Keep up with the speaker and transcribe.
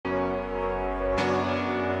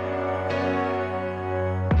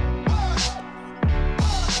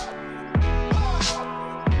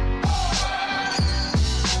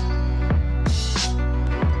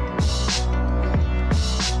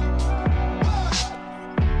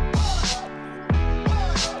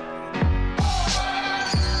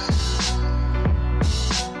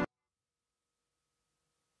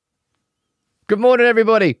Good morning,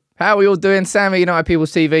 everybody. How are we all doing? Sammy, United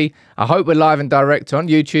People's TV. I hope we're live and direct on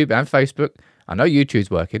YouTube and Facebook. I know YouTube's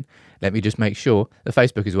working. Let me just make sure the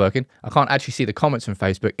Facebook is working. I can't actually see the comments from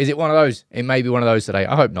Facebook. Is it one of those? It may be one of those today.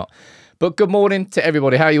 I hope not. But good morning to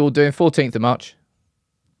everybody. How are you all doing? 14th of March.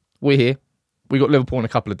 We're here. We got Liverpool in a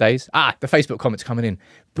couple of days. The Facebook comments coming in.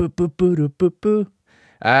 Boo, boo, boo, boo, boo, boo.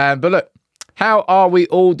 But look, how are we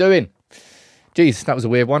all doing? Jeez, that was a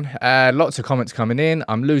weird one. Lots of comments coming in.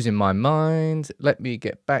 I'm losing my mind. Let me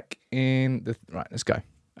get back in. Right, let's go.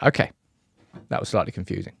 Okay. That was slightly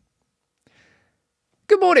confusing.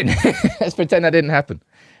 Good morning. Let's pretend that didn't happen.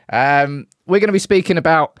 We're going to be speaking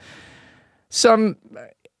about some...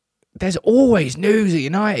 There's always news at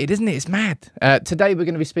United, isn't it? It's mad. Today we're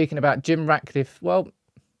going to be speaking about Jim Ratcliffe. Well,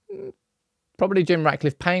 probably Jim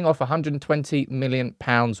Ratcliffe paying off £120 million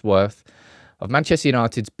worth of Manchester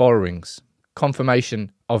United's borrowings.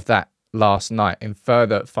 Confirmation of that last night in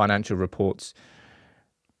further financial reports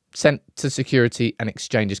sent to Security and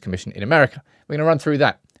Exchanges Commission in America. We're going to run through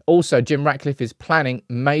that. Also, Jim Ratcliffe is planning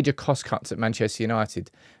major cost cuts at Manchester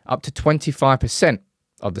United. Up to 25%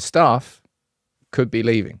 of the staff could be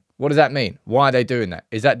leaving. What does that mean? Why are they doing that?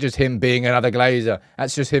 Is that just him being another Glazer?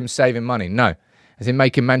 That's just him saving money? No. It's in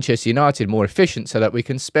making Manchester United more efficient so that we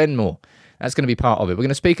can spend more. That's going to be part of it. We're going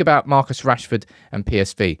to speak about Marcus Rashford and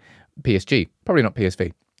PSG. Probably not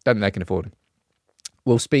PSV. Don't think they can afford him.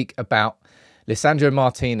 We'll speak about Lisandro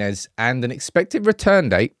Martinez and an expected return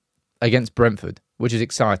date against Brentford, which is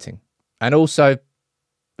exciting. And also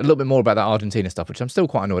a little bit more about that Argentina stuff, which I'm still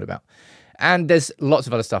quite annoyed about. And there's lots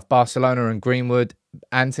of other stuff. Barcelona and Greenwood,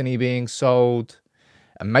 Anthony being sold,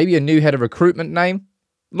 and maybe a new head of recruitment name.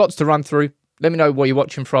 Lots to run through. Let me know where you're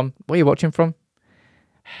watching from. Where you're watching from?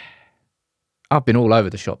 I've been all over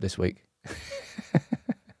the shop this week.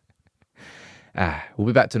 We'll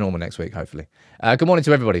be back to normal next week, hopefully. Good morning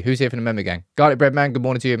to everybody. Who's here from the member gang? Garlic Bread Man, good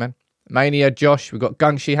morning to you, man. Mania, Josh, we've got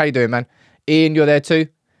Gungshi. How you doing, man? Ian, you're there too.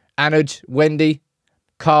 Anuj, Wendy,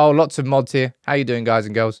 Carl, lots of mods here. How you doing, guys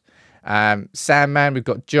and girls? Sam, man, we've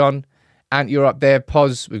got John. Ant, you're up there.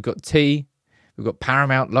 Poz, we've got T. We've got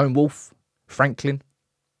Paramount, Lone Wolf, Franklin,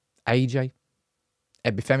 AJ,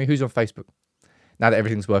 Ebifemi. Who's on Facebook? Now that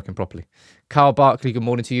everything's working properly. Carl Barkley, good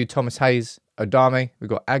morning to you. Thomas Hayes, Odame. We've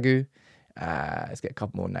got Agu. Let's get a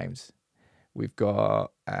couple more names. We've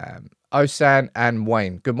got Osan and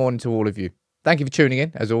Wayne. Good morning to all of you. Thank you for tuning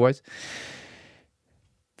in, as always.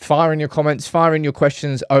 Fire in your comments, fire in your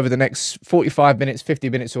questions over the next 45 minutes, 50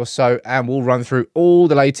 minutes or so, and we'll run through all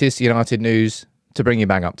the latest United news to bring you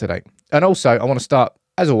bang up to date. And also, I want to start,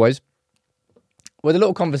 as always, with a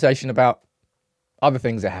little conversation about other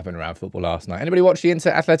things that happened around football last night. Anybody watch the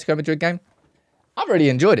Inter Atletico Madrid game? I really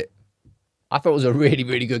enjoyed it. I thought it was a really,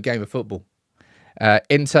 really good game of football.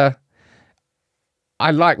 Inter,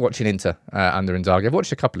 I like watching Inter under Inzaghi. I've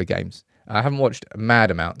watched a couple of games. I haven't watched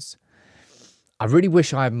mad amounts. I really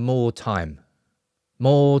wish I had more time.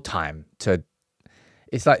 More time to...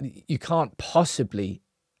 It's like you can't possibly...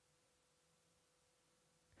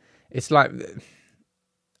 It's like...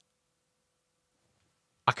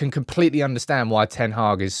 I can completely understand why Ten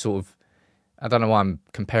Hag is sort of... I don't know why I'm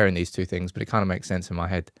comparing these two things, but it kind of makes sense in my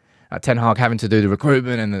head. Ten Hag having to do the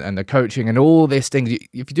recruitment and the coaching and all these things. If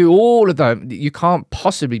you do all of them, you can't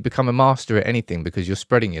possibly become a master at anything because you're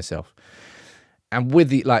spreading yourself. And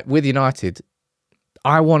with United,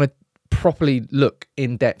 I want to properly look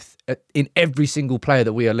in depth in every single player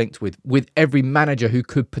that we are linked with every manager who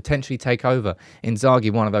could potentially take over. Inzaghi,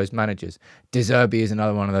 one of those managers. De Zerbi is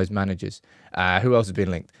another one of those managers. Who else has been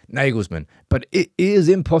linked? Nagelsmann. But it is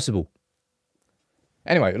impossible.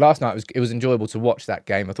 Anyway, last night it was enjoyable to watch that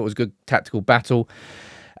game. I thought it was a good tactical battle.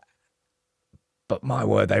 But my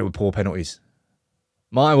word, they were poor penalties.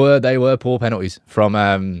 My word, they were poor penalties from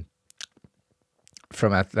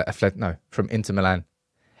Inter Milan.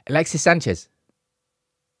 Alexis Sanchez.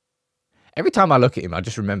 Every time I look at him, I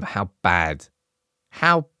just remember how bad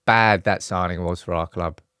that signing was for our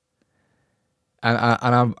club.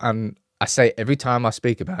 And I say every time I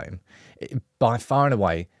speak about him, by far and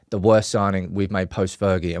away, the worst signing we've made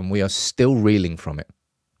post-Fergie, and we are still reeling from it.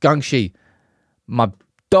 Gungshi, my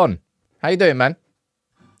Don, how you doing, man?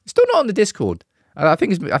 Still not on the Discord. I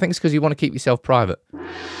think it's because you want to keep yourself private.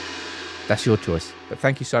 That's your choice. But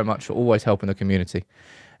thank you so much for always helping the community.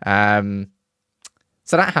 So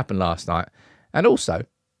that happened last night. And also,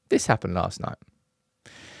 this happened last night.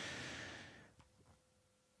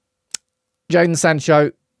 Jadon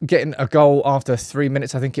Sancho getting a goal after 3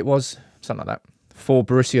 minutes, I think it was. Something like that. For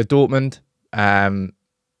Borussia Dortmund.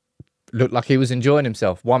 Looked like he was enjoying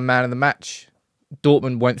himself. One man of the match.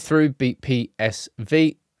 Dortmund went through, beat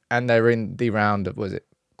PSV, and they're in the round of, was it,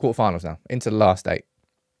 Quarterfinals now, into the last 8.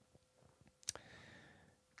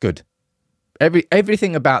 Good.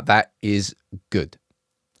 Everything about that is good.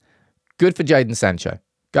 Good for Jadon Sancho.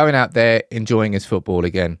 Going out there, enjoying his football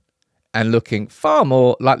again, and looking far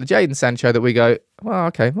more like the Jadon Sancho that we go, well,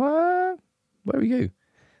 okay, well, where are you?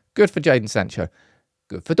 Good for Jadon Sancho.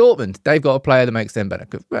 Good for Dortmund. They've got a player that makes them better.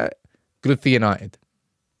 Good for United.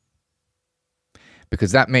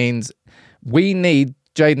 Because that means we need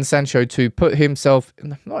Jadon Sancho to put himself,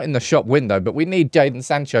 not in the shop window, but we need Jadon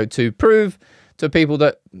Sancho to prove to people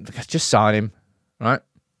that just sign him, right?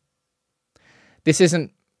 This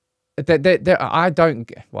isn't, I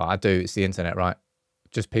don't, well, I do, it's the internet, right?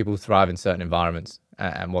 Just people thrive in certain environments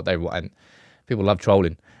and what they want, and people love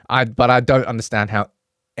trolling. But I don't understand how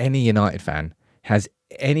any United fan has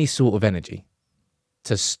any sort of energy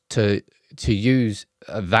to use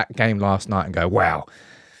that game last night and go, wow,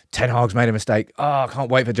 Ten Hag's made a mistake. Oh, I can't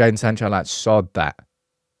wait for Jadon Sancho. Like, sod that.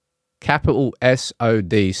 Capital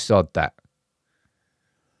S-O-D, sod that.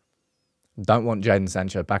 Don't want Jadon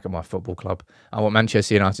Sancho back at my football club. I want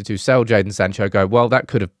Manchester United to sell Jadon Sancho, go, well, that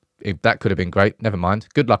could have been great. Never mind.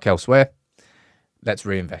 Good luck elsewhere. Let's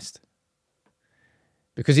reinvest.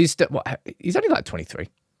 Because he's only like 23.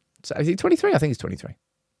 So is he 23? I think he's 23.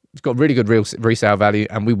 He's got really good resale value,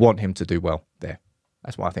 and we want him to do well there.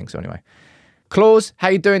 That's what I think so anyway. Claus, how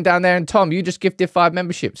you doing down there? And Tom, you just gifted 5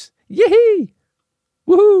 memberships. Yee!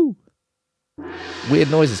 Woohoo! Weird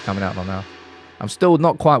noises coming out of my mouth. I'm still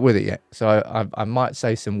not quite with it yet, so I might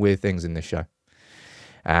say some weird things in this show.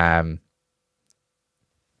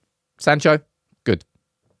 Sancho, good.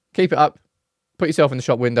 Keep it up. Put yourself in the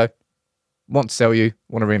shop window. Want to sell you.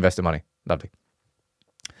 Want to reinvest the money. Lovely.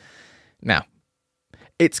 Now,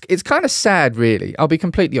 it's kind of sad, really. I'll be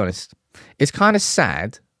completely honest. It's kind of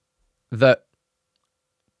sad that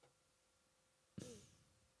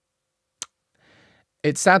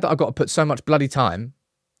I've got to put so much bloody time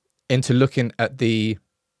into looking at the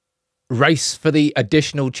race for the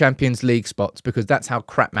additional Champions League spots, because that's how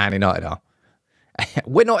crap Man United are.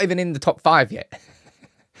 We're not even in the top 5 yet.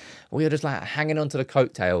 We are just like hanging on to the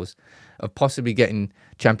coattails of possibly getting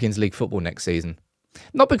Champions League football next season.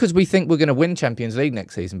 Not because we think we're going to win Champions League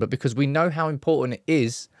next season, but because we know how important it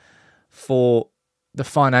is for the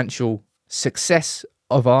financial success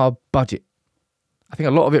of our budget. I think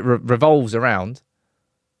a lot of it revolves around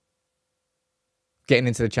getting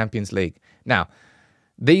into the Champions League. Now,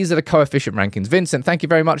 these are the coefficient rankings. Vincent, thank you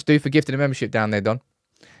very much, dude, for gifting a membership down there, Don.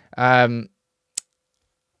 Not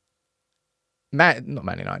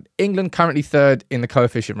Man United. England currently 3rd in the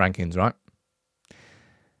coefficient rankings, right?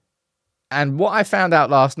 And what I found out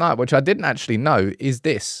last night, which I didn't actually know, is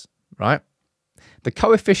this, right? The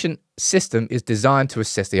coefficient system is designed to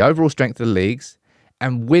assess the overall strength of the leagues,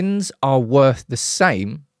 and wins are worth the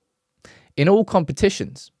same in all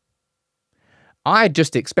competitions. I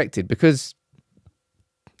just expected, because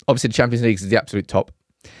obviously the Champions League is the absolute top,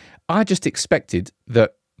 I just expected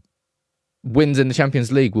that wins in the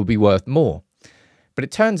Champions League will be worth more. But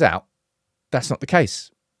it turns out that's not the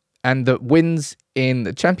case. And that wins in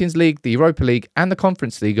the Champions League, the Europa League, and the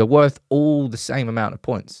Conference League are worth all the same amount of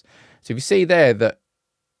points. So if you see there that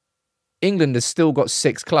England has still got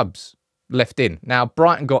 6 clubs left in. Now,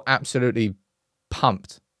 Brighton got absolutely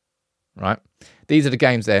pumped, right? These are the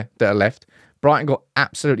games there that are left. Brighton got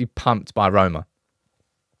absolutely pumped by Roma.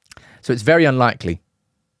 So it's very unlikely,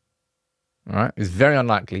 all right? It's very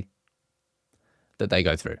unlikely that they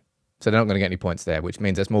go through. So they're not going to get any points there, which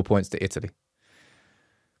means there's more points to Italy.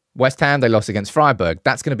 West Ham, they lost against Freiburg.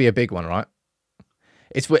 That's going to be a big one, right?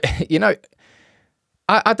 It's, you know, do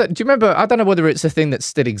you remember, I don't know whether it's a thing that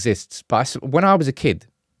still exists, but when I was a kid,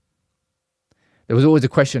 there was always a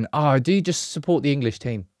question, do you just support the English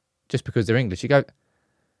team just because they're English? You go,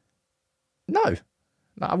 no,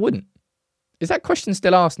 I wouldn't. Is that question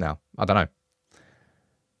still asked now? I don't know.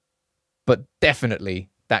 But definitely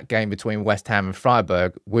that game between West Ham and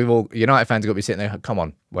Freiburg, United fans have got to be sitting there, come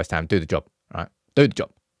on, West Ham, do the job, right? Do the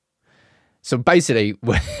job. So basically,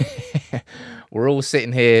 we're all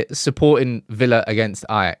sitting here supporting Villa against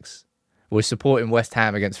Ajax. We're supporting West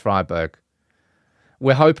Ham against Freiburg.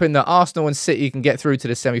 We're hoping that Arsenal and City can get through to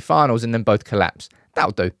the semi-finals and then both collapse.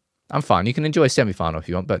 That'll do. I'm fine. You can enjoy a semi-final if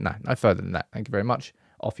you want, but no further than that. Thank you very much.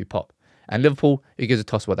 Off you pop. And Liverpool, who gives a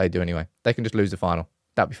toss what they do anyway? They can just lose the final.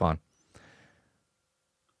 That'll be fine.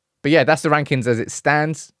 But yeah, that's the rankings as it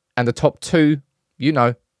stands. And the top 2,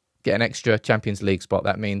 get an extra Champions League spot.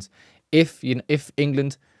 That means if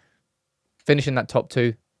England finish in that top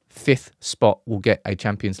 2, 5th spot will get a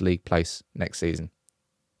Champions League place next season.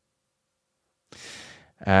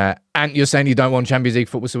 And you're saying you don't want Champions League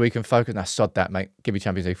football so we can focus. Now, sod that, mate. Give me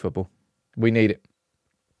Champions League football. We need it.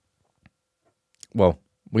 Well,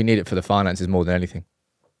 we need it for the finances more than anything.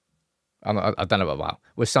 I don't know, wow.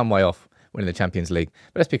 We're some way off winning the Champions League.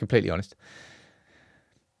 But let's be completely honest.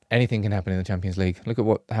 Anything can happen in the Champions League. Look at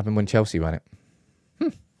what happened when Chelsea won it.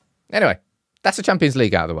 Anyway, that's the Champions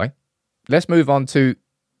League out of the way. Let's move on to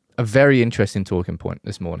a very interesting talking point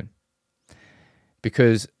this morning.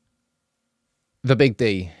 Because the big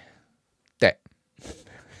D, debt,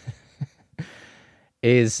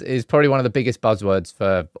 is probably one of the biggest buzzwords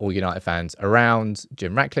for all United fans around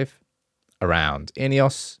Jim Ratcliffe, around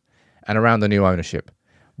Ineos, and around the new ownership.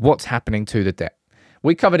 What's happening to the debt?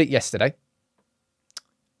 We covered it yesterday,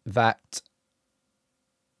 that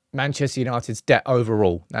Manchester United's debt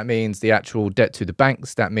overall, that means the actual debt to the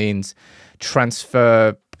banks, that means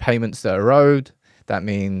transfer payments that are owed, that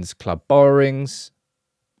means club borrowings,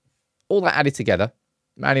 all that added together,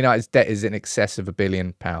 Man United's debt is in excess of £1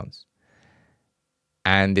 billion.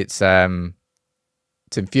 And it's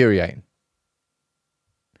infuriating.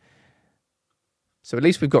 So at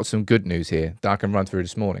least we've got some good news here that I can run through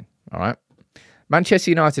this morning. All right. Manchester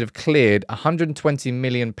United have cleared £120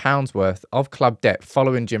 million worth of club debt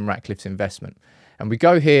following Jim Ratcliffe's investment. And we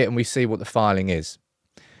go here and we see what the filing is.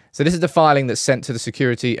 So this is the filing that's sent to the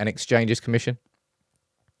Security and Exchanges Commission,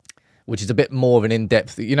 which is a bit more of an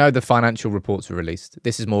in-depth, you know, the financial reports were released.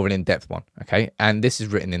 This is more of an in-depth one, okay? And this is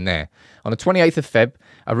written in there. On the 28th of Feb,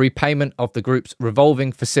 a repayment of the group's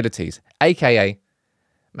revolving facilities, aka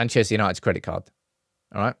Manchester United's credit card.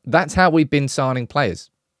 All right? That's how we've been signing players.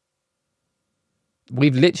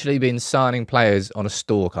 We've literally been signing players on a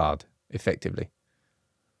store card, effectively.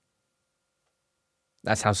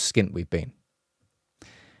 That's how skint we've been.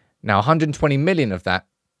 Now, 120 million of that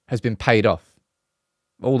has been paid off.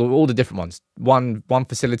 All the different ones. One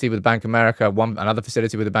facility with Bank of America, another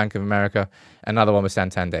facility with the Bank of America, another one with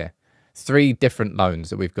Santander. 3 different loans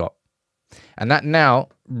that we've got. And that now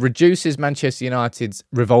reduces Manchester United's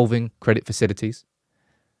revolving credit facilities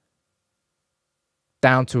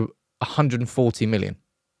down to 140 million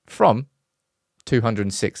from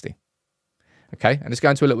 260. Okay, and let's go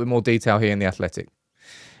into a little bit more detail here in The Athletic.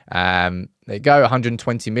 There you go,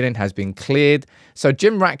 120 million has been cleared. So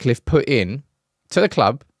Jim Ratcliffe put in to the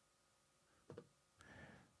club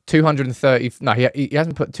 230. No, he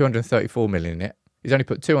hasn't put 234 million in it. He's only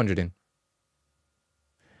put 200 in.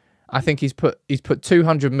 I think he's put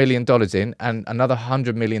 $200 million in, and another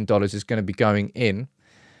 $100 million is going to be going in,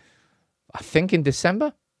 I think in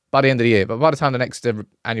December, by the end of the year. But by the time the next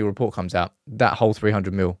annual report comes out, that whole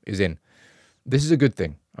 300 mil is in. This is a good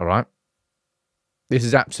thing, all right? This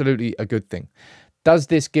is absolutely a good thing. Does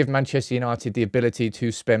this give Manchester United the ability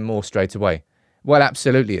to spend more straight away? Well,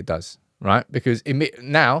 absolutely it does, right? Because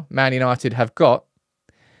now Man United have got,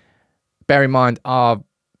 bear in mind, our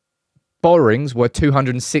borrowings were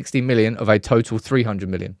 260 million of a total 300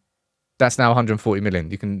 million. That's now 140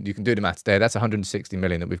 million. You can do the maths there. That's 160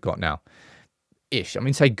 million that we've got now. Ish. I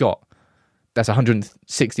mean, say got. That's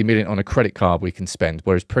 160 million on a credit card we can spend,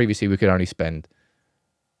 whereas previously we could only spend.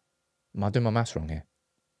 Am I doing my maths wrong here?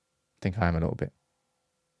 I think I am a little bit.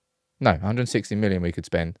 No, 160 million we could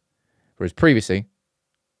spend, whereas previously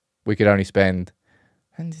we could only spend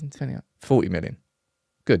 40 million.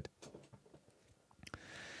 Good.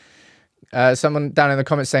 Someone down in the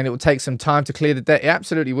comments saying it will take some time to clear the debt. It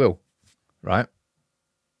absolutely will, right?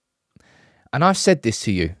 And I've said this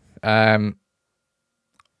to you.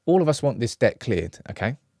 All of us want this debt cleared,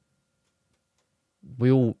 okay?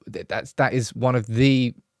 That is one of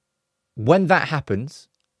the, when that happens,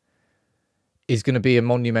 is going to be a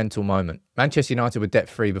monumental moment. Manchester United were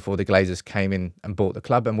debt-free before the Glazers came in and bought the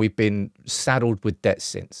club, and we've been saddled with debt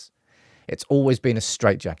since. It's always been a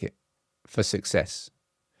straitjacket for success.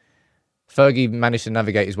 Fergie managed to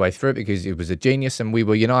navigate his way through it because he was a genius, and we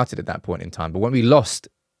were United at that point in time. But when we lost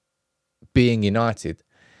being United,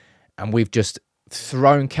 and we've just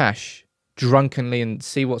thrown cash drunkenly and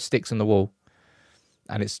see what sticks on the wall,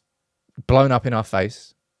 and it's blown up in our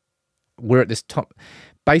face, we're at this top.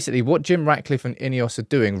 Basically, what Jim Ratcliffe and Ineos are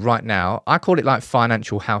doing right now, I call it like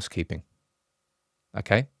financial housekeeping.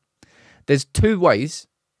 Okay? There's 2 ways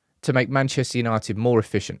to make Manchester United more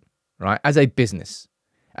efficient, right, as a business.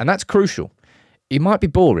 And that's crucial. It might be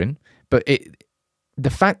boring, but the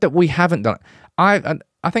fact that we haven't done it,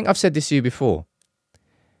 I think I've said this to you before.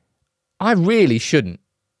 I really shouldn't,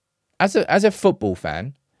 as a football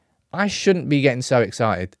fan, I shouldn't be getting so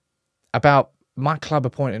excited about my club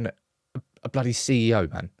appointing a bloody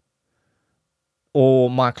CEO, man. Or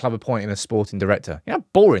my club appointing a sporting director. You know how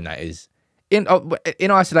boring that is? In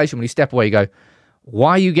isolation, when you step away, you go,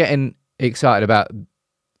 why are you getting excited about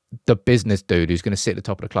the business dude who's going to sit at the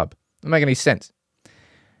top of the club? Doesn't make any sense.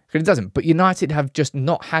 Because it doesn't. But United have just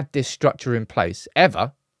not had this structure in place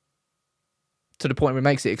ever, to the point where it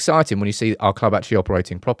makes it exciting when you see our club actually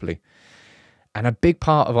operating properly. And a big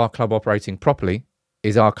part of our club operating properly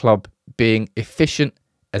is our club being efficient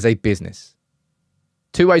as a business.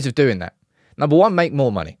 Two ways of doing that. Number one, make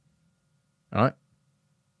more money. All right?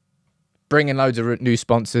 Bring in loads of new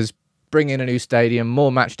sponsors, bring in a new stadium,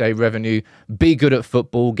 more match day revenue, be good at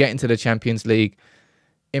football, get into the Champions League,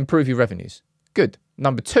 improve your revenues. Good.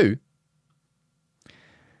 Number two,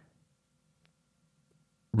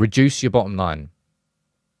 reduce your bottom line.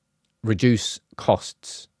 Reduce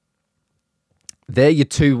costs. They're your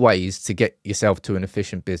two ways to get yourself to an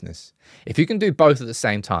efficient business. If you can do both at the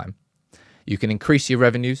same time, you can increase your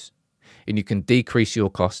revenues and you can decrease your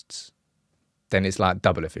costs. Then it's like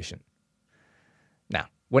double efficient. Now,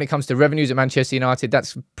 when it comes to revenues at Manchester United,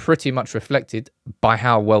 that's pretty much reflected by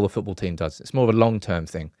how well the football team does. It's more of a long-term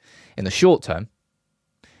thing. In the short term,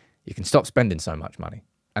 you can stop spending so much money.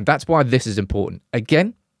 And that's why this is important.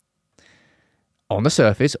 Again, on the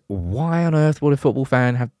surface, why on earth would a football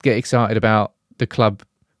fan get excited about the club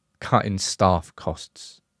cutting staff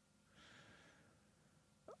costs?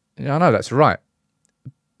 I know that's right.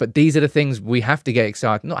 But these are the things we have to get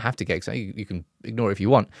excited. Not have to get excited. You can ignore it if you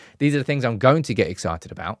want. These are the things I'm going to get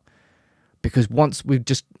excited about. Because once we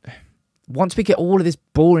get all of this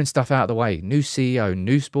boring stuff out of the way, new CEO,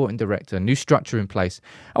 new sporting director, new structure in place,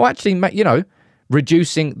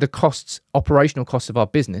 reducing the costs, operational costs of our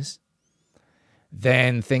business,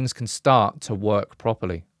 then things can start to work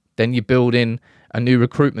properly. Then you build in a new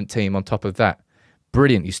recruitment team on top of that.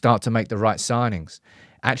 Brilliant. You start to make the right signings.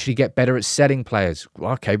 Actually get better at selling players.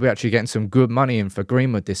 Okay, we're actually getting some good money in for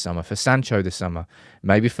Greenwood this summer, for Sancho this summer,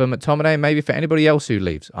 maybe for McTominay, maybe for anybody else who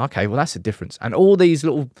leaves. Okay, well, that's a difference. And all these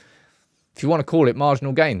little, if you want to call it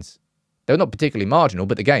marginal gains, they're not particularly marginal,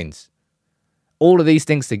 but the gains. All of these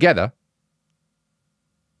things together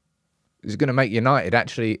is going to make United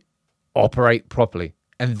actually operate properly.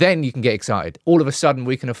 And then you can get excited. All of a sudden,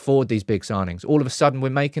 we can afford these big signings. All of a sudden,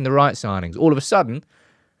 we're making the right signings. All of a sudden,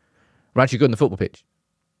 we're actually good on the football pitch.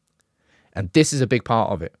 And this is a big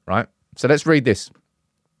part of it, right? So let's read this.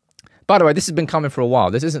 By the way, this has been coming for a while.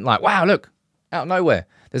 This isn't like, wow, look, out of nowhere,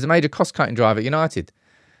 there's a major cost-cutting drive at United.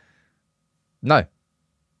 No.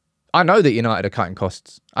 I know that United are cutting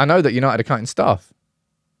costs. I know that United are cutting staff.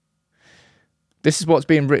 This is what's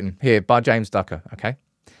being written here by James Ducker, okay?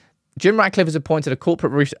 Jim Ratcliffe has appointed a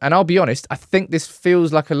corporate... And I'll be honest, I think this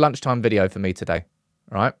feels like a lunchtime video for me today,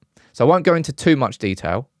 right? So I won't go into too much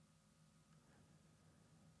detail.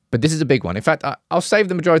 But this is a big one. In fact, I'll save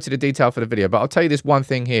the majority of the detail for the video, but I'll tell you this one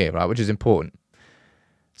thing here, right, which is important.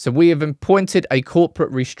 So we have appointed a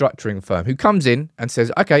corporate restructuring firm who comes in and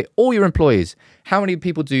says, okay, all your employees, how many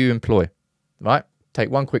people do you employ? Right? Take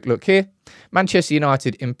one quick look here. Manchester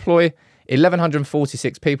United employ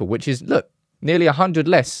 1,146 people, which is, look, nearly 100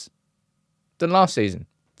 less than last season.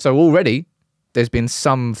 So already there's been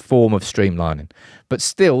some form of streamlining. But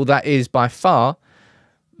still, that is by far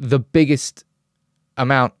the biggest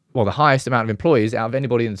amount, well, the highest amount of employees out of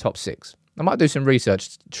anybody in the top six. I might do some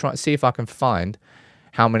research to try to see if I can find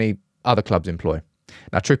how many other clubs employ.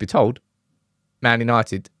 Now, truth be told, Man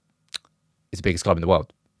United is the biggest club in the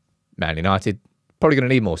world. Man United probably going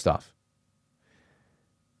to need more staff.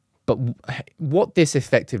 But what this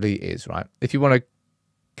effectively is, right, if you want to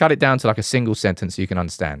cut it down to like a single sentence so you can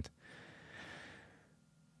understand,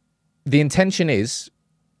 the intention is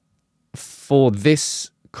for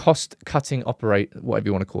this cost-cutting whatever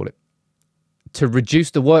you want to call it, to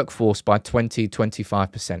reduce the workforce by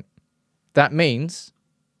 20-25%. That means,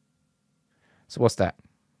 so what's that?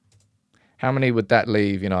 How many would that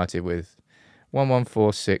leave United with?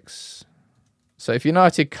 1,146. So if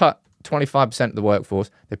United cut 25% of the workforce,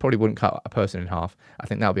 they probably wouldn't cut a person in half. I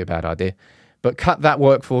think that would be a bad idea. But cut that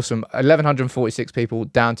workforce from 1,146 people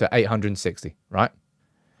down to 860, right?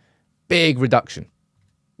 Big reduction.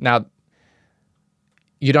 Now,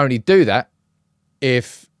 you'd only do that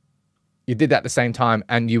if you did that at the same time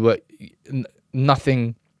and you were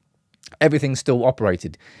everything still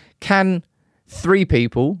operated. Can 3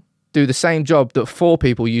 people do the same job that 4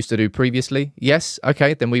 people used to do previously? Yes.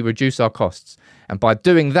 Okay, then we reduce our costs. And by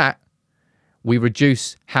doing that, we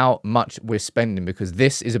reduce how much we're spending, because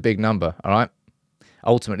this is a big number, all right?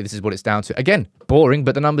 Ultimately, this is what it's down to. Again, boring,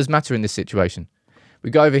 but the numbers matter in this situation.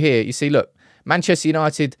 We go over here, you see, look, Manchester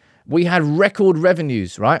United, we had record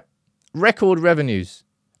revenues, right? Record revenues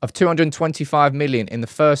of 225 million in the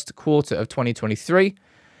first quarter of 2023.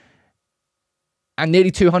 And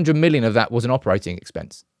nearly 200 million of that was an operating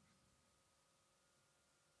expense.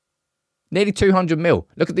 Nearly 200 mil.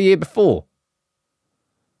 Look at the year before.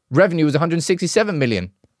 Revenue was 167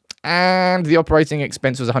 million. And the operating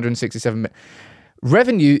expense was 167 million.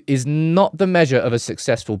 Revenue is not the measure of a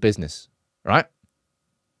successful business, right?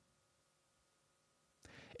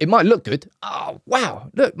 It might look good. Oh, wow.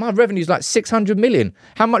 Look, my revenue is like 600 million.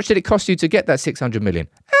 How much did it cost you to get that 600 million?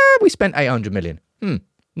 We spent 800 million.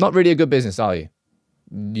 Not really a good business, are you?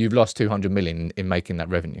 You've lost 200 million in making that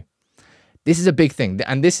revenue. This is a big thing.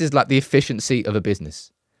 And this is like the efficiency of a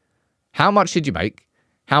business. How much did you make?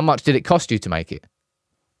 How much did it cost you to make it?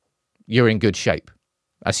 You're in good shape.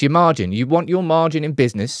 That's your margin. You want your margin in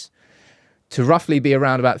business to roughly be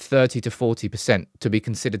around about 30 to 40% to be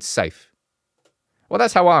considered safe. Well,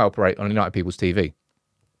 that's how I operate on United People's TV.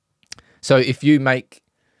 So if you make,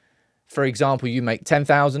 for example, you make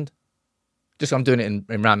 10,000, just I'm doing it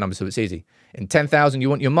in round numbers so it's easy. In 10,000, you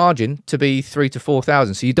want your margin to be 3 to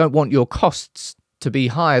 4,000. So you don't want your costs to be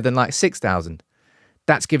higher than like 6,000.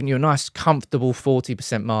 That's giving you a nice, comfortable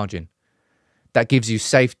 40% margin. That gives you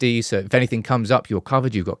safety. So if anything comes up, you're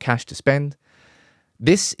covered. You've got cash to spend.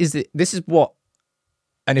 This is what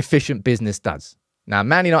an efficient business does. Now,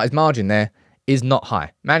 Man United's margin there is not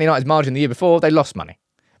high. Man United's margin the year before, they lost money.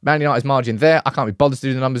 Man United's margin there, I can't be bothered to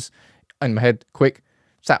do the numbers in my head quick.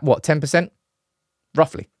 Is that what, 10%?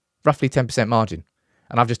 Roughly 10% margin.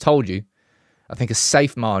 And I've just told you, I think a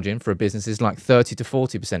safe margin for a business is like 30 to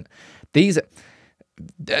 40%. This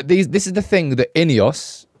is the thing that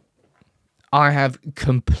Ineos, I have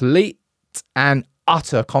complete and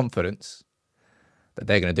utter confidence that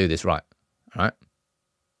they're going to do this right. Right?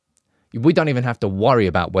 We don't even have to worry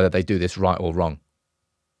about whether they do this right or wrong.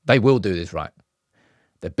 They will do this right.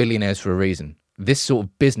 They're billionaires for a reason. This sort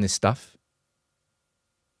of business stuff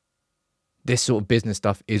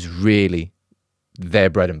is really their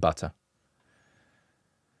bread and butter.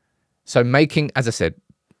 So making, as I said,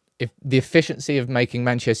 if the efficiency of making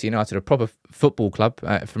Manchester United a proper football club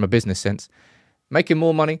from a business sense, making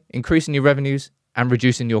more money, increasing your revenues and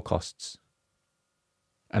reducing your costs.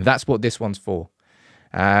 And that's what this one's for.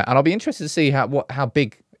 And I'll be interested to see how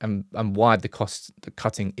big and wide the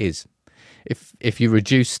cutting is. If you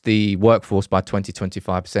reduce the workforce by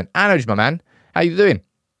 20-25%. Anoj, my man, how you doing?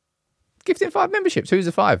 Gifting 5 memberships. Who's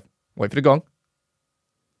the 5? Wait for the gong.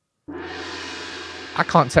 I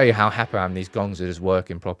can't tell you how happy I am these gongs are just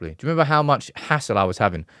working properly. Do you remember how much hassle I was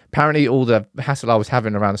having? Apparently all the hassle I was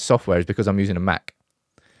having around the software is because I'm using a Mac.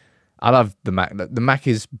 I love the Mac. The Mac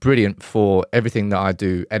is brilliant for everything that I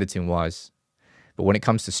do editing-wise. But when it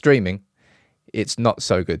comes to streaming, it's not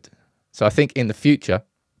so good. So I think in the future,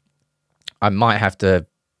 I might have to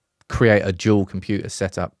create a dual computer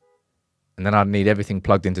setup. And then I'd need everything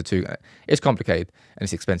plugged into two. It's complicated and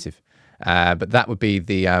it's expensive. But that would be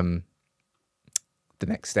the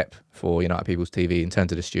next step for United People's TV in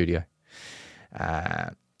terms of the studio.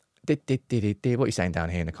 What are you saying down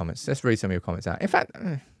here in the comments? Let's read some of your comments out. In fact,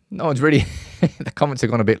 no one's really... the comments have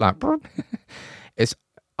gone a bit like...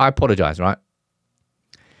 I apologise, right?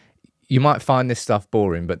 You might find this stuff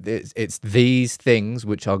boring, but it's these things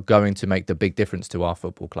which are going to make the big difference to our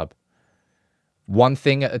football club. One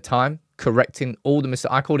thing at a time, correcting all the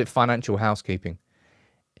mistakes. I called it financial housekeeping.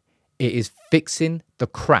 It is fixing the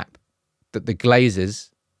crap that the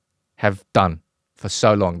Glazers have done for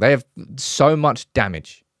so long. They have so much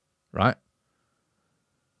damage, right?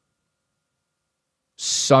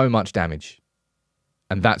 So much damage.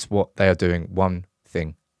 And that's what they are doing, one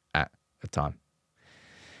thing at a time.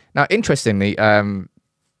 Now, interestingly,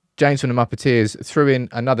 James from the Muppeteers threw in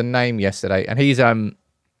another name yesterday, and he's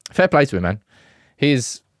fair play to him, man.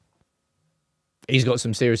 He's got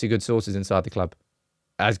some seriously good sources inside the club,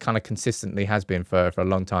 as kind of consistently has been for a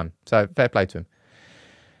long time. So fair play to him.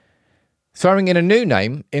 Throwing in a new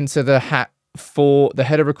name into the hat for the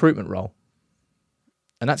head of recruitment role,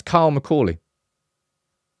 and that's Carl McCauley.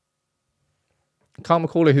 Carl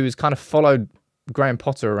McCauley, who has kind of followed Graham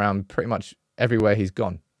Potter around pretty much everywhere he's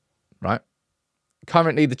gone. Right?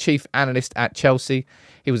 Currently the chief analyst at Chelsea.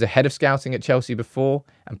 He was a head of scouting at Chelsea before,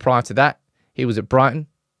 and prior to that, he was at Brighton,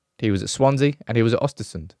 he was at Swansea, and he was at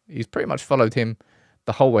Östersund. He's pretty much followed him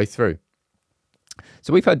the whole way through.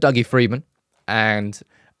 So we've heard Dougie Freedman, and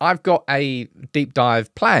I've got a deep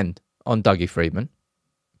dive planned on Dougie Freedman,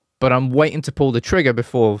 but I'm waiting to pull the trigger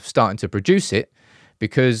before starting to produce it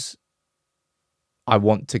because I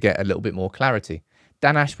want to get a little bit more clarity.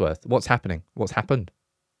 Dan Ashworth, what's happening? What's happened?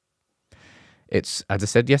 It's, as I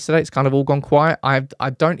said yesterday, it's kind of all gone quiet. I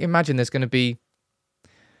don't imagine there's going to be...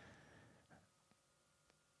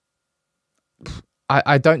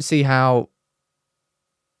 I don't see how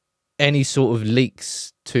any sort of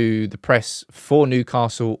leaks to the press for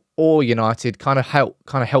Newcastle or United kind of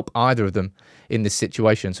help either of them in this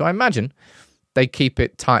situation. So I imagine they keep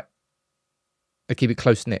it tight. They keep it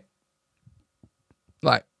close-knit.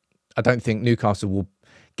 Like, I don't think Newcastle will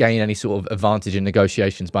gain any sort of advantage in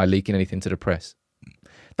negotiations by leaking anything to the press.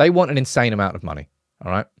 They want an insane amount of money,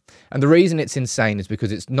 all right? And the reason it's insane is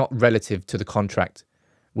because it's not relative to the contract,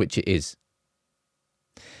 which it is.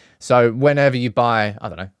 So whenever you buy, I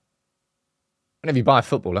don't know, whenever you buy a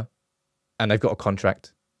footballer and they've got a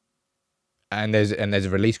contract and there's a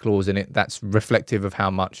release clause in it, that's reflective of how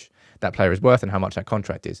much that player is worth and how much that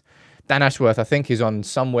contract is. Dan Ashworth, I think, is on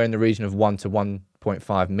somewhere in the region of 1 to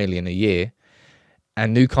 1.5 million a year,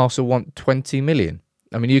 and Newcastle want 20 million.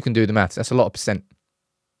 I mean, you can do the maths. That's a lot of percent.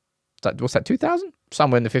 What's that, 2,000?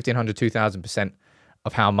 Somewhere in the 1,500, 2,000%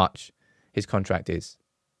 of how much his contract is.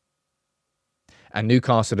 And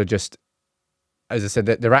Newcastle are just, as I said,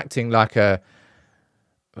 they're acting like a...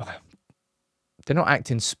 They're not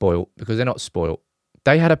acting spoilt, because they're not spoilt.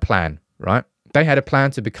 They had a plan, right? They had a plan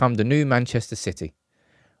to become the new Manchester City.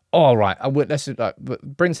 All right, let's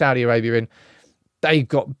bring Saudi Arabia in. They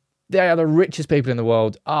are the richest people in the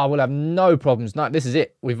world. We'll have no problems. No, this is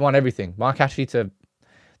it. We've won everything. Mark Ashley to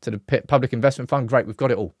the Public Investment Fund. Great, we've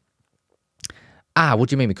got it all. What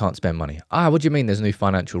do you mean we can't spend money? What do you mean there's new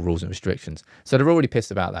financial rules and restrictions? So they're already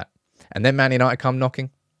pissed about that. And then Man United come knocking.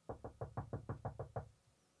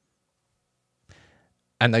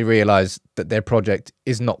 And they realise that their project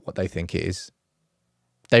is not what they think it is.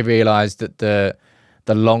 They realise that the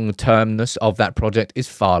long-termness of that project is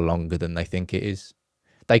far longer than they think it is.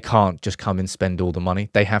 They can't just come and spend all the money.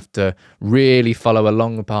 They have to really follow a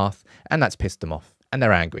long path, and that's pissed them off, and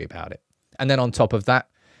they're angry about it. And then on top of that,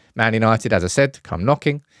 Man United, as I said, come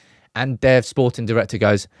knocking, and their sporting director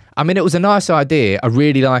goes, I mean, it was a nice idea. I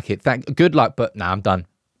really like it. Good luck, but nah, I'm done.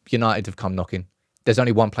 United have come knocking. There's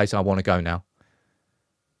only one place I want to go now.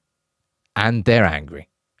 And they're angry,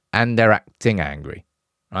 and they're acting angry,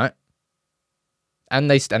 right? And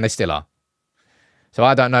they still are. So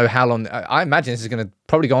I don't know how long. I imagine this is going to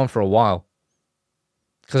probably go on for a while,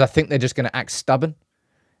 because I think they're just going to act stubborn.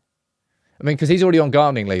 I mean, because he's already on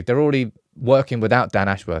gardening leave. They're already working without Dan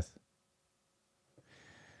Ashworth.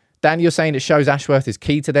 Dan, you're saying it shows Ashworth is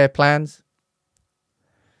key to their plans?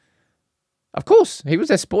 Of course, he was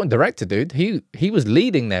their sporting director, dude. He was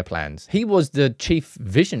leading their plans. He was the chief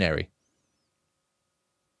visionary.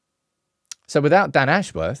 So without Dan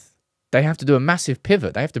Ashworth, they have to do a massive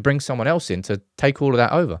pivot. They have to bring someone else in to take all of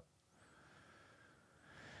that over.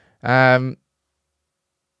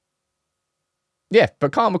 Yeah,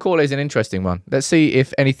 but Carl McCauley is an interesting one. Let's see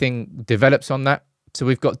if anything develops on that. So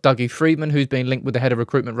we've got Dougie Freedman, who's been linked with the head of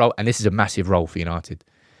recruitment role, and this is a massive role for United.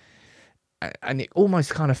 And it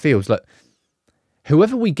almost kind of feels like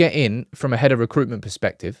whoever we get in from a head of recruitment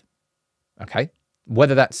perspective, okay,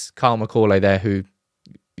 whether that's Carl McCauley there, who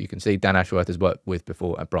you can see Dan Ashworth has worked with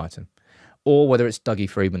before at Brighton, or whether it's Dougie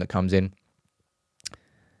Freedman that comes in,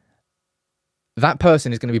 that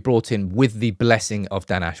person is going to be brought in with the blessing of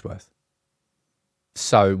Dan Ashworth.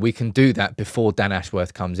 So we can do that before Dan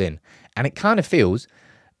Ashworth comes in. And it kind of feels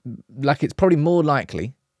like it's probably more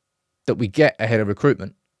likely that we get a head of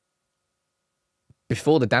recruitment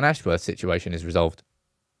before the Dan Ashworth situation is resolved.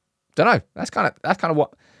 Don't know. That's kind of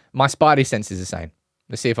what my spidey senses are saying.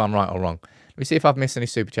 Let's see if I'm right or wrong. Let me see if I've missed any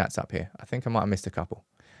super chats up here. I think I might have missed a couple.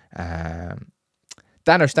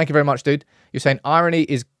 Danish, thank you very much, dude. You're saying irony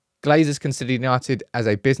is Glazers consider United as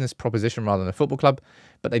a business proposition rather than a football club,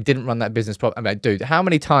 but they didn't run that business I mean, dude, how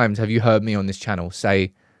many times have you heard me on this channel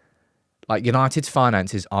say, like, United's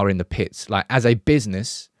finances are in the pits? Like, as a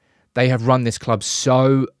business, they have run this club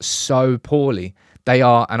so poorly. They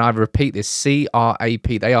are, and I repeat this,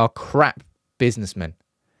 C-R-A-P, they are crap businessmen.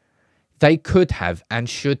 They could have and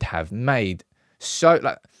should have made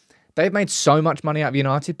they've made so much money out of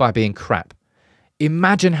United by being crap.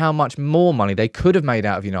 Imagine how much more money they could have made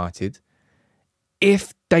out of United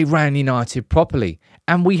if they ran United properly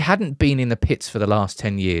and we hadn't been in the pits for the last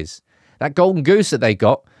 10 years. That golden goose that they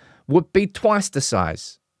got would be twice the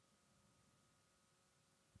size.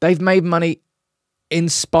 They've made money in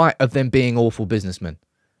spite of them being awful businessmen.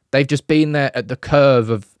 They've just been there at the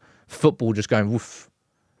curve of football just going woof.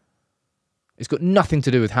 It's got nothing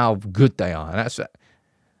to do with how good they are.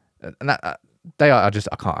 They are,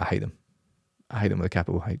 I hate them. I hate them with a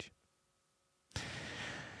capital H.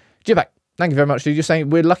 Jibak, thank you very much, dude. You're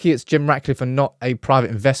saying we're lucky it's Jim Ratcliffe and not a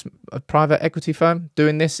private equity firm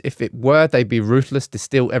doing this. If it were, they'd be ruthless,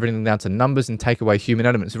 distill everything down to numbers and take away human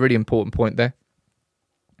elements. A really important point there.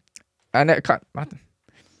 And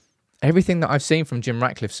everything that I've seen from Jim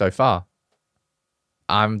Ratcliffe so far,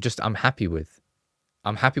 I'm happy with.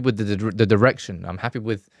 I'm happy with the direction. I'm happy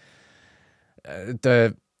with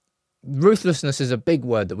the ruthlessness is a big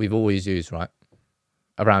word that we've always used, right?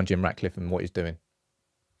 Around Jim Ratcliffe and what he's doing.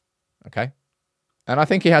 Okay? And I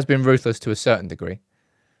think he has been ruthless to a certain degree.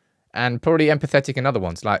 And probably empathetic in other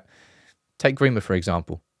ones. Like, take Greenwood, for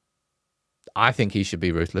example. I think he should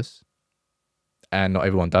be ruthless. And not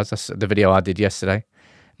everyone does. That's the video I did yesterday.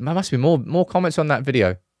 There must be more comments on that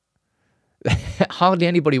video. Hardly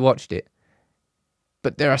anybody watched it.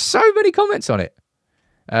 But there are so many comments on it.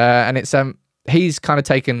 And it's he's kind of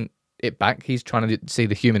taken it back. He's trying to see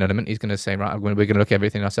the human element. He's going to say, right, we're going to look at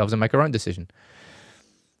everything ourselves and make our own decision.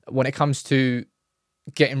 When it comes to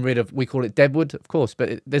getting rid of, we call it deadwood, of course,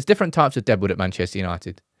 but there's different types of deadwood at Manchester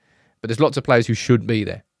United. But there's lots of players who should be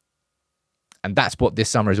there. And that's what this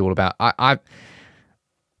summer is all about. I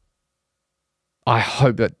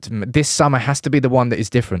hope that this summer has to be the one that is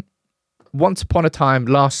different. Once upon a time,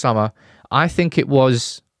 last summer, I think it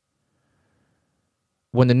was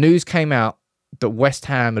when the news came out that West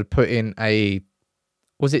Ham had put in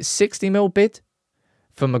was it 60 mil bid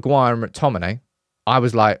for Maguire and McTominay? I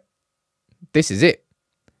was like, this is it.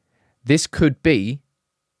 This could be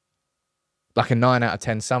like a 9 out of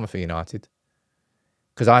 10 summer for United.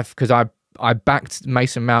 Because I backed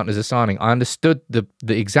Mason Mount as a signing. I understood the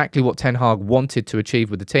exactly what Ten Hag wanted to achieve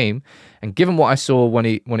with the team, and given what I saw when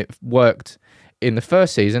it worked in the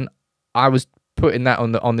first season, I was putting that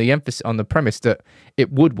on the emphasis on the premise that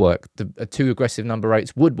it would work. The two aggressive number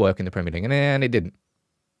 8s would work in the Premier League, and it didn't.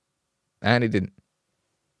 And it didn't.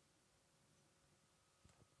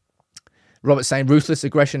 Robert's saying ruthless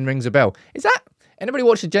aggression rings a bell. Is that anybody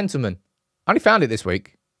watch The Gentleman? I only found it this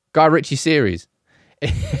week. Guy Ritchie series.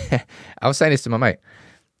 I was saying this to my mate.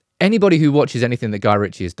 Anybody who watches anything that Guy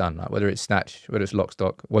Ritchie has done, like whether it's Snatch, whether it's Lock,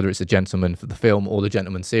 Stock, whether it's The Gentleman for the film or The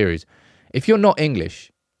Gentleman series, if you're not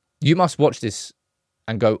English, you must watch this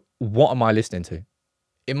and go, what am I listening to?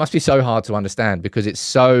 It must be so hard to understand because it's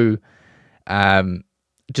so,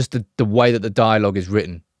 just the way that the dialogue is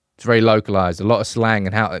written. It's very localized, a lot of slang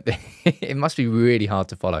and how it must be really hard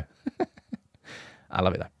to follow. I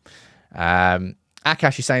love it though.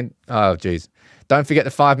 Akash is saying, oh, geez. Don't forget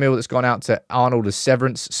the 5 mil that's gone out to Arnold as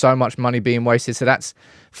severance. So much money being wasted. So that's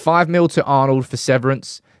 5 mil to Arnold for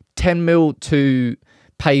severance, 10 mil to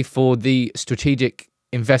pay for the strategic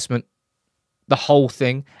investment, the whole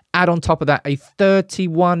thing. Add on top of that a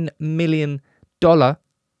 $31 million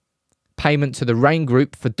payment to the Rain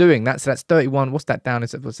Group for doing that. So that's 31. What's that down?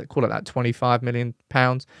 What's it call it? That 25 million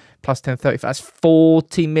pounds plus 10, 30. That's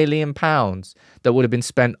 40 million pounds that would have been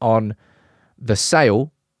spent on the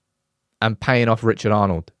sale and paying off Richard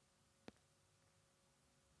Arnold.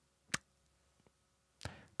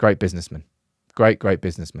 Great businessman. Great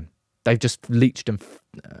businessman. They've just leached and...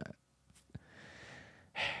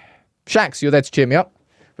 Shax, you're there to cheer me up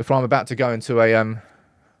before I'm about to go into an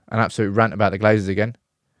absolute rant about the Glazers again.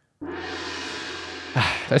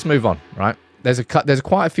 Let's move on, right? There's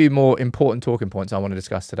quite a few more important talking points I want to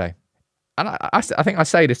discuss today. And I think I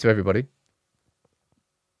say this to everybody.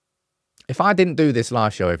 If I didn't do this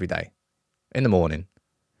live show every day, in the morning,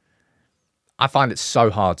 I find it so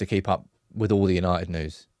hard to keep up with all the United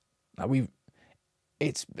news. Like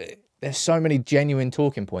there's so many genuine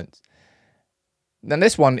talking points. Then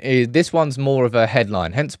this one's more of a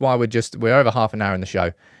headline, hence why we're over half an hour in the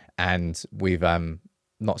show, and we've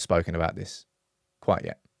not spoken about this quite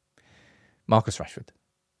yet. Marcus Rashford,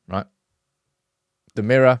 right? The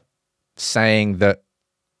Mirror saying that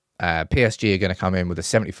PSG are going to come in with a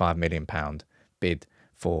 £75 million bid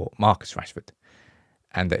for Marcus Rashford,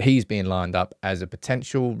 and that he's being lined up as a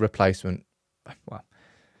potential replacement. Well,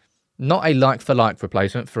 not a like-for-like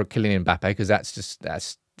replacement for Kylian Mbappe, because that's just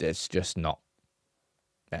not,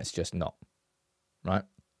 right?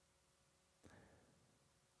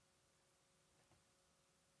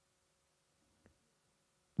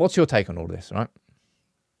 What's your take on all this, right?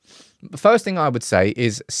 The first thing I would say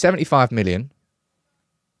is 75 million.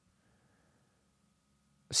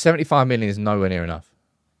 75 million is nowhere near enough.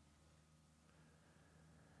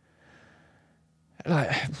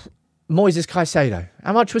 Like Moises Caicedo,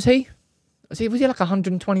 how much was he? Was he like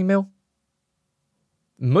 120 mil?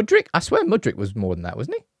 Mudryk? I swear Mudryk was more than that,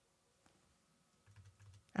 wasn't he?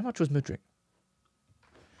 How much was Mudryk?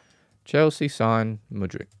 Chelsea signed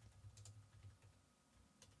Mudryk.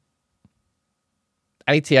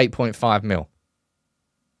 88.5 mil.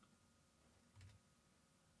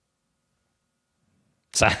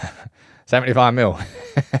 75 mil.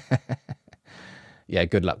 Yeah,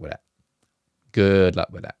 good luck with that. Good luck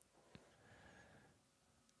with that.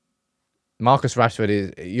 Marcus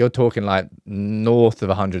Rashford you're talking like north of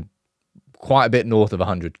 100, quite a bit north of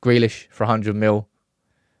 100. Grealish for 100 mil.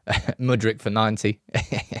 Mudryk for 90.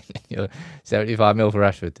 75 mil for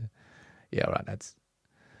Rashford. Yeah, all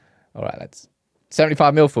right, lads.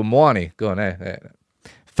 75 mil for Moani. Go on there.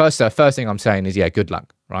 First thing I'm saying is, yeah, good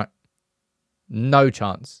luck, right? No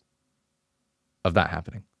chance of that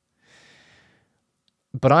happening.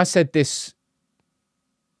 But I said this,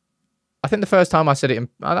 I think the first time I said it,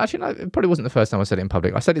 actually, no, it probably wasn't the first time I said it in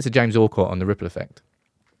public. I said it to James Orcott on the Ripple Effect.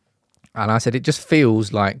 And I said, it just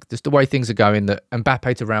feels like just the way things are going that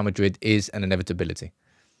Mbappe to Real Madrid is an inevitability.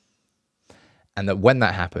 And that when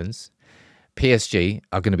that happens, PSG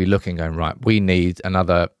are going to be looking, going, right, we need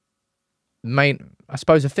another I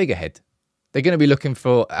suppose, a figurehead. They're going to be looking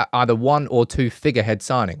for either one or two figurehead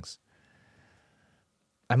signings.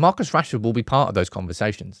 And Marcus Rashford will be part of those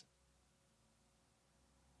conversations.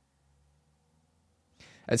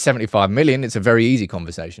 At 75 million, it's a very easy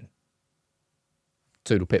conversation.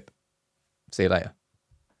 Toodle pip. See you later.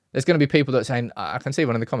 There's going to be people that are saying, I can see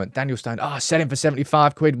one in the comment, Daniel Stone, sell him for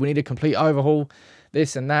 75 quid. We need a complete overhaul,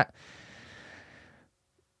 this and that.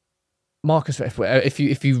 Marcus,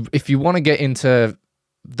 if you want to get into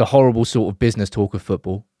the horrible sort of business talk of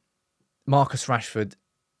football, Marcus Rashford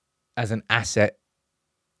as an asset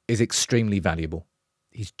is extremely valuable.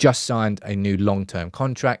 He's just signed a new long-term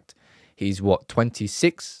contract. He's,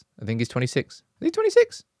 26? I think he's 26. Is he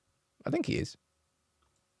 26? I think he is.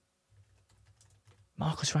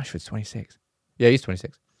 Marcus Rashford's 26. Yeah, he's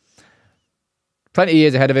 26. Plenty of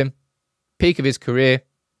years ahead of him. Peak of his career,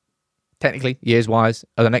 technically, years-wise,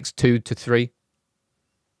 are the next 2 to 3.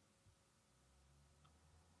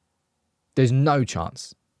 There's no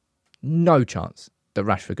chance that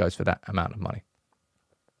Rashford goes for that amount of money.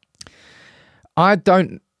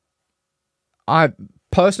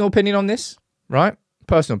 Personal opinion on this, right?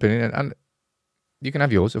 Personal opinion, and you can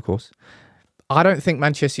have yours, of course. I don't think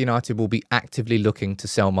Manchester United will be actively looking to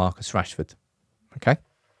sell Marcus Rashford, okay?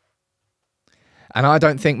 And I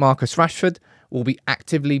don't think Marcus Rashford will be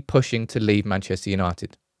actively pushing to leave Manchester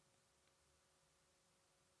United.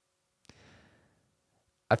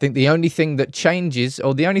 I think the only thing that changes,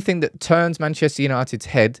 or the only thing that turns Manchester United's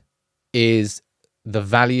head, is the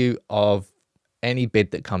value of any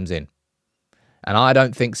bid that comes in. And I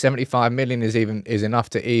don't think 75 million is enough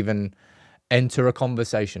to even enter a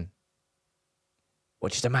conversation.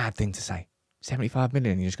 Which is a mad thing to say. 75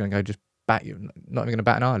 million, you're just going to go not even going to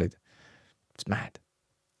bat an eyelid. It's mad.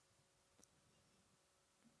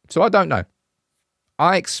 So I don't know.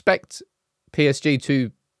 I expect PSG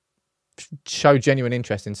to show genuine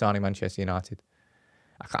interest in signing Manchester United.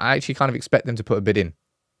 I actually kind of expect them to put a bid in.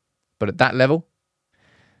 But at that level,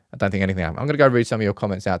 I don't think anything happens. I'm going to go read some of your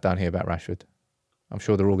comments out down here about Rashford. I'm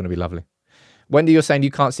sure they're all going to be lovely. Wendy, you're saying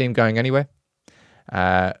you can't see him going anywhere.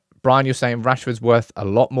 Brian, you're saying Rashford's worth a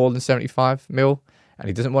lot more than 75 mil and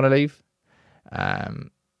he doesn't want to leave.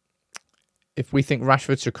 If we think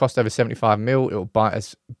Rashford should cost over 75 mil, it will bite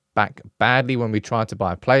us back badly when we try to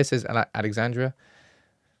buy a player, says Alexandria.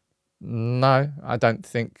 No, I don't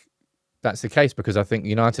think that's the case because I think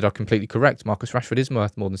United are completely correct. Marcus Rashford is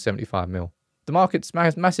worth more than 75 mil. The market's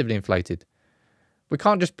massively inflated. We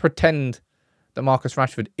can't just pretend that Marcus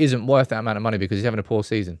Rashford isn't worth that amount of money because he's having a poor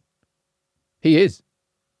season. He is.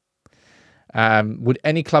 Would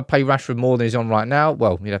any club pay Rashford more than he's on right now?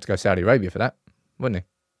 Well, you'd have to go Saudi Arabia for that, wouldn't he?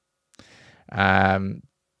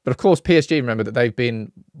 But of course, PSG, remember that they've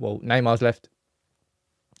been, Neymar's left.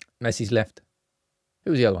 Messi's left.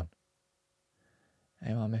 Who was the other one?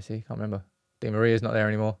 Neymar, Messi, can't remember. Di Maria's not there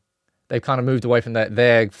anymore. They've kind of moved away from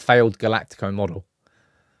their failed Galactico model.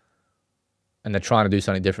 And they're trying to do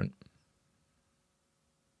something different.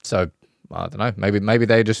 So, I don't know. Maybe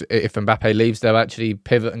they just, if Mbappe leaves, they'll actually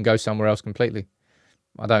pivot and go somewhere else completely.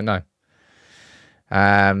 I don't know.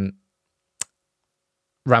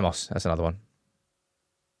 Ramos, that's another one.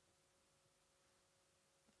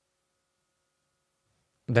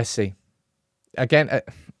 Let's see. Again,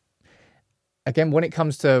 when it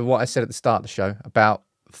comes to what I said at the start of the show about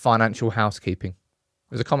financial housekeeping,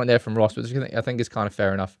 there's a comment there from Ross, which I think is kind of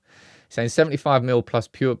fair enough. Saying 75 mil plus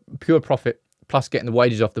pure profit, plus getting the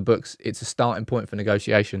wages off the books, it's a starting point for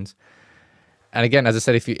negotiations. And again, as I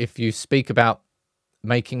said, if you speak about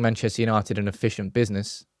making Manchester United an efficient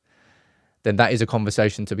business, then that is a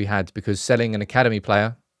conversation to be had, because selling an academy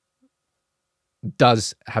player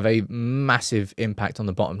does have a massive impact on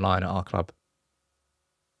the bottom line at our club.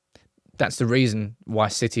 That's the reason why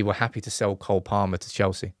City were happy to sell Cole Palmer to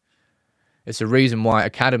Chelsea. It's the reason why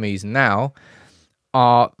academies now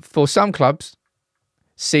are, for some clubs,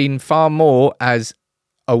 seen far more as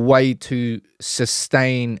a way to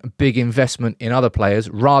sustain big investment in other players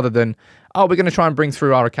rather than, we're going to try and bring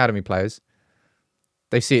through our academy players.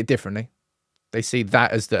 They see it differently. They see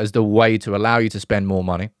that as the way to allow you to spend more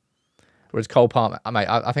money. Whereas Cole Palmer, mate,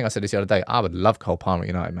 I think I said this the other day, I would love Cole Palmer at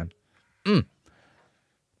United, man.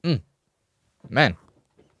 Man.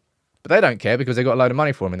 But they don't care because they've got a load of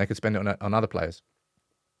money for him and they could spend it on other players.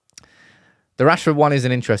 The Rashford one is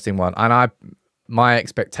an interesting one. And my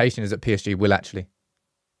expectation is that PSG will actually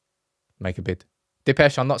make a bid.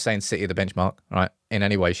 Depeche, I'm not saying City are the benchmark, right, in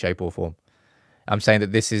any way, shape or form. I'm saying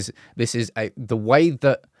that this is the way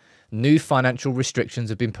that new financial restrictions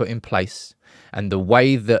have been put in place and the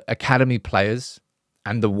way that academy players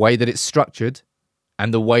and the way that it's structured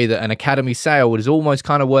and the way that an academy sale is almost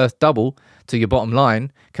kind of worth double to your bottom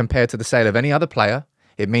line compared to the sale of any other player,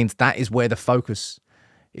 it means that is where the focus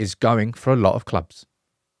is going for a lot of clubs.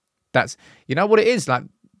 That's, you know what it is? Like,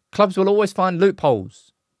 clubs will always find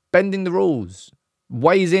loopholes, bending the rules,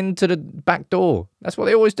 ways into the back door. That's what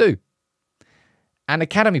they always do. And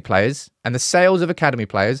academy players and the sales of academy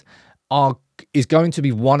players is going to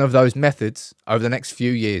be one of those methods over the next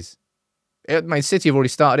few years. City have already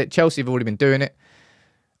started it. Chelsea have already been doing it.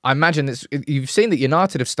 I imagine you've seen that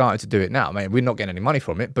United have started to do it now. I mean, we're not getting any money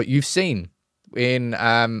from it, but you've seen in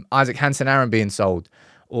Isaac Hansen-Aaron being sold,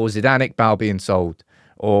 or Zidane Iqbal being sold,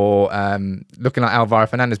 or looking like Alvaro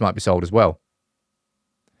Fernandez might be sold as well.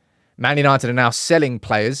 Man United are now selling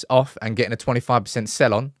players off and getting a 25%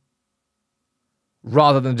 sell-on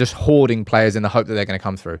rather than just hoarding players in the hope that they're going to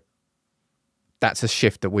come through. That's a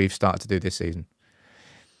shift that we've started to do this season.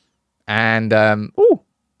 And,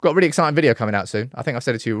 got a really exciting video coming out soon. I think I've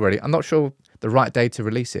said it to you already. I'm not sure the right day to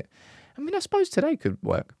release it. I mean, I suppose today could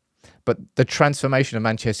work. But the transformation of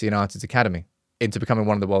Manchester United's academy into becoming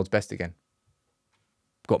one of the world's best again.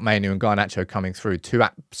 Got Mainu and Garnacho coming through. 2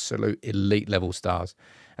 absolute elite level stars.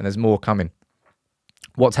 And there's more coming.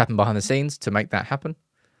 What's happened behind the scenes to make that happen?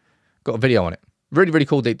 Got a video on it. Really, really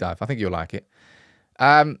cool deep dive. I think you'll like it.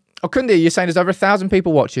 Okundi, you're saying there's over 1,000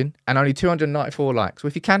 people watching and only 294 likes. Well,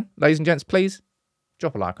 if you can, ladies and gents, please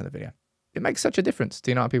drop a like on the video. It makes such a difference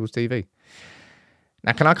to United People's TV.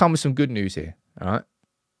 Now, can I come with some good news here? All right.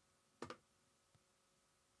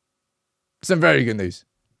 Some very good news.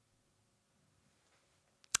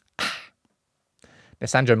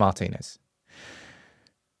 Lisandro Martinez.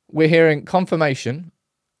 We're hearing confirmation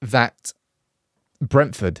that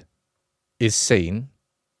Brentford is seen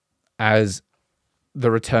as the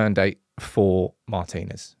return date for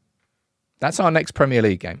Martinez. That's our next Premier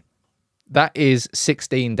League game. That is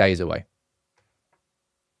 16 days away.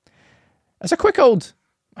 That's a quick old...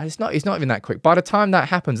 It's not even that quick. By the time that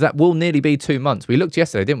happens, that will nearly be 2 months. We looked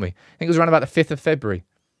yesterday, didn't we? I think it was around about the 5th of February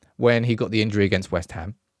when he got the injury against West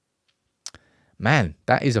Ham. Man,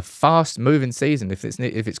 that is a fast-moving season if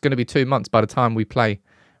it's going to be 2 months by the time we play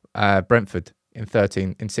Brentford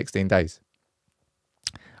in 16 days.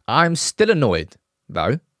 I'm still annoyed,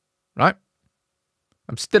 though, right?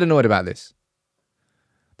 I'm still annoyed about this.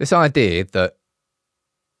 This idea that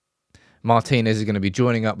Martinez is going to be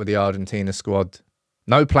joining up with the Argentina squad.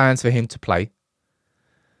 No plans for him to play.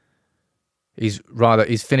 He's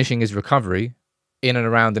finishing his recovery in and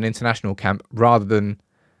around an international camp rather than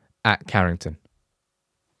at Carrington.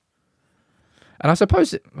 And I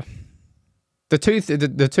suppose the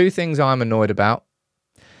two things I'm annoyed about.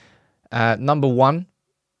 Number one,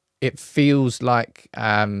 it feels like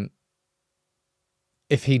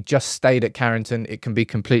if he just stayed at Carrington, it can be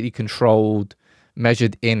completely controlled,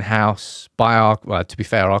 measured in-house by to be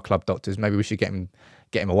fair, our club doctors. Maybe we should get him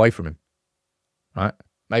away from him, right?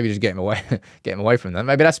 Maybe just get him away from them.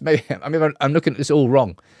 I'm looking at this all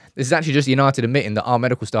wrong. This is actually just United admitting that our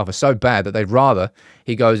medical staff are so bad that they'd rather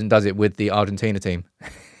he goes and does it with the Argentina team.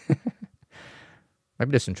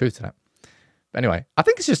 Maybe there's some truth to that. But anyway, I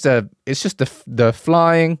think it's just the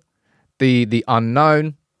flying, the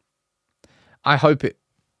unknown. I hope it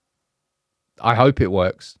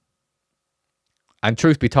works. And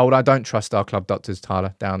truth be told, I don't trust our club doctors,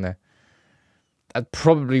 Tyler, down there. That's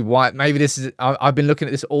probably why. Maybe this is... I've been looking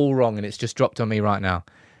at this all wrong and it's just dropped on me right now.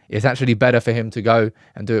 It's actually better for him to go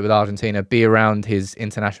and do it with Argentina, be around his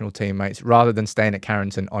international teammates, rather than staying at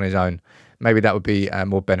Carrington on his own. Maybe that would be a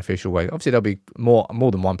more beneficial way. Obviously, there'll be more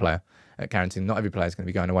than one player at Carrington. Not every player is going to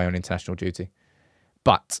be going away on international duty.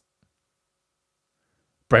 But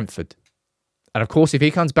Brentford. And of course, if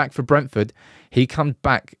he comes back for Brentford, he comes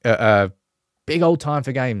back at a big old time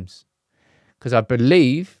for games. Because I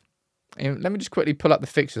believe... Let me just quickly pull up the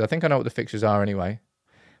fixtures. I think I know what the fixtures are anyway.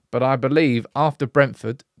 But I believe after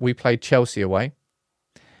Brentford, we played Chelsea away.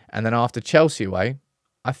 And then after Chelsea away,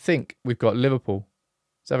 I think we've got Liverpool.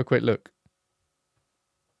 Let's have a quick look.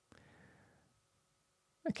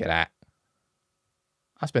 Look at that.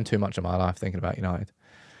 I spend too much of my life thinking about United.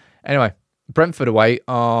 Anyway, Brentford away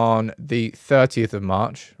on the 30th of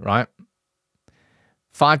March, right?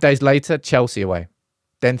 5 days later, Chelsea away.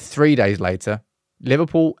 Then 3 days later,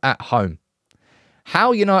 Liverpool at home.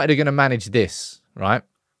 How United are going to manage this, right?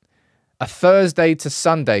 a Thursday to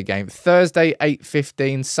Sunday game. Thursday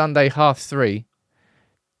 8:15, Sunday 3:30.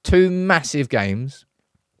 2 massive games.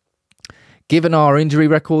 Given our injury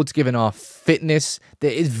records, given our fitness,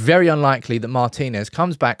 it is very unlikely that Martinez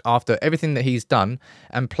comes back after everything that he's done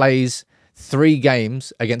and plays 3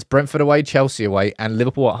 games against Brentford away, Chelsea away, and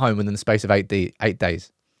Liverpool at home within the space of 8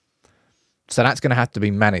 days. So that's going to have to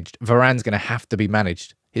be managed. Varane's going to have to be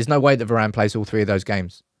managed. There's no way that Varane plays all 3 of those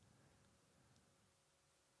games.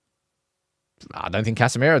 I don't think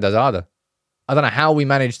Casemiro does either. I don't know how we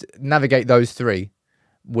managed to navigate those 3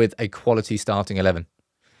 with a quality starting 11.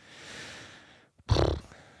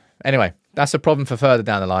 Anyway, that's a problem for further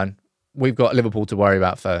down the line. We've got Liverpool to worry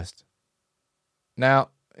about first. Now,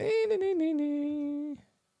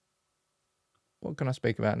 what can I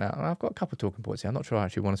speak about now? I've got a couple of talking points here. I'm not sure I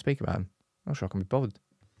actually want to speak about them. I'm not sure I can be bothered.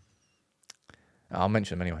 I'll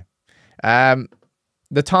mention them anyway.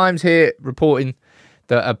 The Times here reporting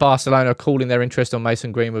that Barcelona are calling their interest on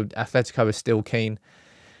Mason Greenwood. Atletico is still keen.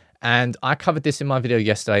 And I covered this in my video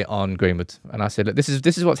yesterday on Greenwood. And I said, look, this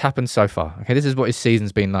is what's happened so far. Okay, this is what his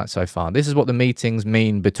season's been like so far. This is what the meetings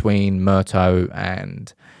mean between Murto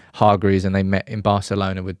and Hargreaves, and they met in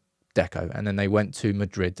Barcelona with Deco. And then they went to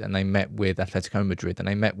Madrid and they met with Atletico Madrid and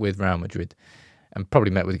they met with Real Madrid and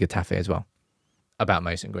probably met with Getafe as well about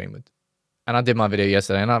Mason Greenwood. And I did my video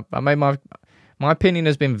yesterday and I made my opinion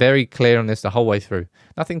has been very clear on this the whole way through.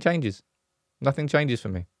 Nothing changes. Nothing changes for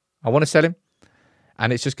me. I want to sell him.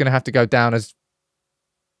 And it's just going to have to go down as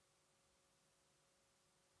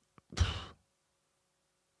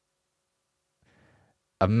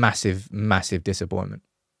a massive, massive disappointment.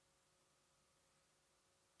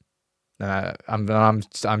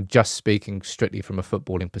 I'm just speaking strictly from a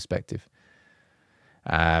footballing perspective.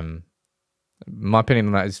 My opinion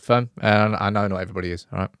on that is firm, and I know not everybody is.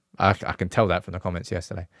 All right, I can tell that from the comments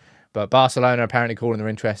yesterday. But Barcelona apparently calling their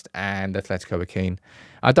interest, and Atletico are keen.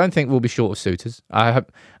 I don't think we'll be short of suitors. I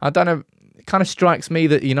don't know. It kind of strikes me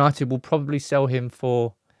that United will probably sell him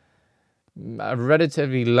for a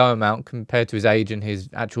relatively low amount compared to his age and his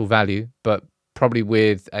actual value, but probably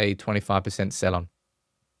with a 25% sell-on.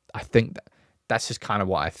 I think that's just kind of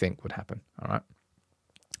what I think would happen. All right.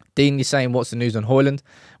 Dean, you're saying, what's the news on Højlund?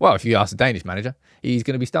 Well, if you ask the Danish manager, he's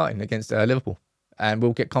going to be starting against Liverpool. And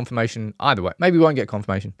we'll get confirmation either way. Maybe we won't get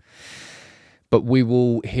confirmation. But we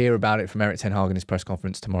will hear about it from Erik ten Hag in his press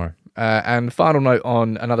conference tomorrow. And final note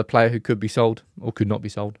on another player who could be sold or could not be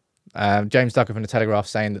sold. James Ducker from The Telegraph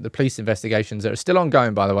saying that the police investigations that are still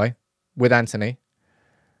ongoing, by the way, with Anthony,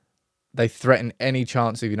 they threaten any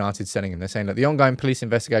chance of United selling him. They're saying that the ongoing police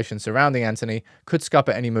investigation surrounding Anthony could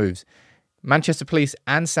scupper any moves. Manchester police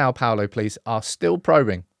and Sao Paulo police are still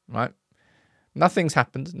probing, right? Nothing's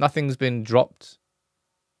happened. Nothing's been dropped.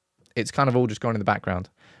 It's kind of all just gone in the background.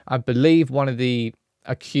 I believe one of the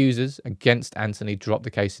accusers against Anthony dropped the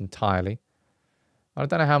case entirely. I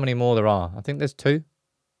don't know how many more there are. I think there's 2.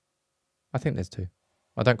 I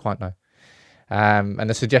don't quite know. And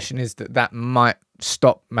the suggestion is that that might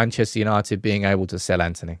stop Manchester United being able to sell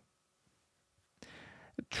Anthony.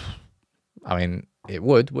 I mean, it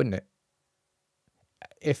would, wouldn't it?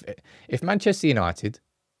 If Manchester United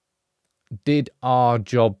did our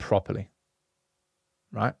job properly,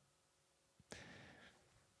 right?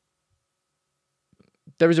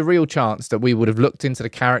 There is a real chance that we would have looked into the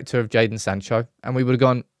character of Jadon Sancho and we would have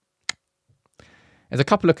gone, there's a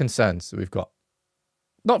couple of concerns that we've got.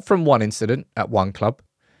 Not from one incident at one club,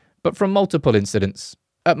 but from multiple incidents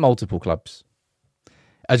at multiple clubs.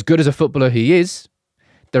 As good as a footballer he is,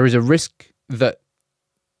 there is a risk that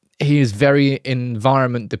he is very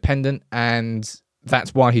environment dependent, and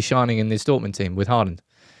that's why he's shining in this Dortmund team with Haaland.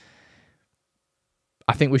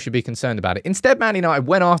 I think we should be concerned about it. Instead, Man United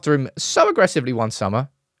went after him so aggressively one summer,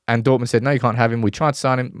 and Dortmund said, no, you can't have him. We tried to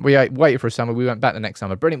sign him. We waited for a summer. We went back the next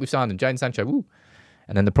summer. Brilliant, we signed him. Jadon Sancho, woo.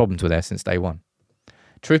 And then the problems were there since day one.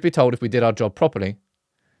 Truth be told, if we did our job properly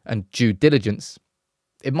and due diligence,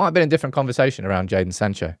 it might have been a different conversation around Jadon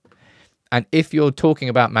Sancho. And if you're talking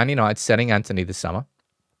about Man United selling Anthony this summer,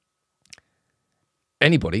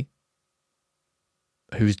 anybody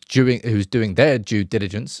who's doing their due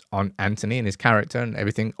diligence on Anthony and his character and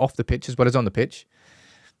everything off the pitch as well as on the pitch,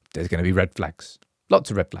 there's going to be red flags.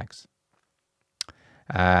 Lots of red flags.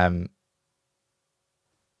 Don't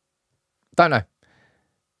know.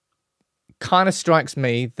 Kind of strikes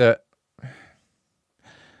me that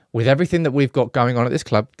with everything that we've got going on at this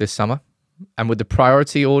club this summer and with the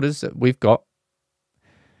priority orders that we've got,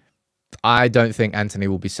 I don't think Anthony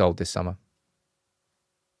will be sold this summer.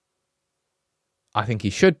 I think he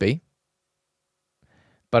should be.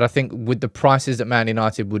 But I think with the prices that Man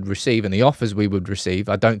United would receive and the offers we would receive,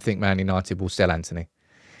 I don't think Man United will sell Anthony.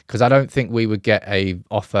 Because I don't think we would get a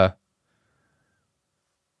offer.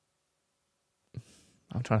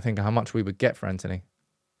 I'm trying to think of how much we would get for Anthony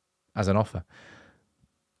as an offer.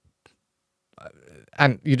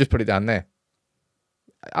 And you just put it down there.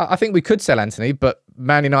 I think we could sell Anthony, but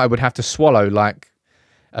Man United would have to swallow like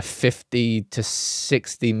a 50 to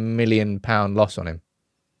 60 million pound loss on him.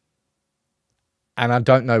 And I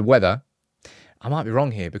don't know whether, I might be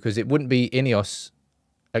wrong here, because it wouldn't be Ineos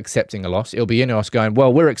accepting a loss. It'll be Ineos going,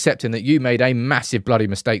 well, we're accepting that you made a massive bloody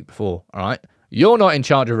mistake before, all right? You're not in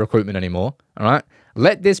charge of recruitment anymore, all right?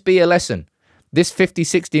 Let this be a lesson. This 50,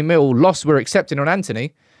 60 mil loss we're accepting on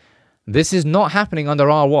Anthony, this is not happening under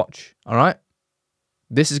our watch, all right?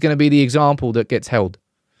 This is going to be the example that gets held.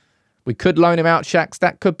 We could loan him out, Shax.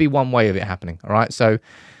 That could be one way of it happening, all right? So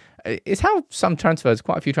it's how some transfers,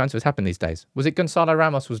 quite a few transfers happen these days. Was it Gonzalo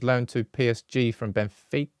Ramos was loaned to PSG from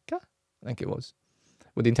Benfica? I think it was,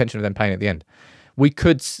 with the intention of them paying at the end. We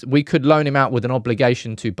could loan him out with an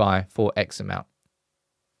obligation to buy for X amount.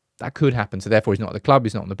 That could happen. So therefore, he's not at the club,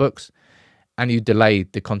 he's not on the books, and you delay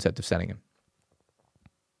the concept of selling him.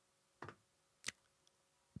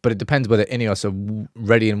 But it depends whether Ineos are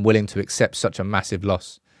ready and willing to accept such a massive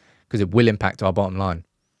loss, because it will impact our bottom line.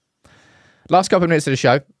 Last couple of minutes of the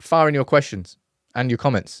show, fire in your questions and your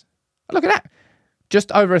comments. Look at that.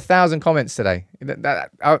 Just over 1,000 comments today.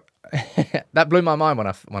 That blew my mind when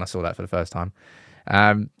I saw that for the first time.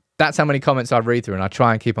 That's how many comments I read through and I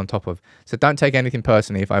try and keep on top of. So don't take anything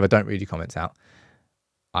personally if I ever don't read your comments out.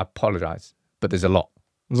 I apologise, but there's a lot.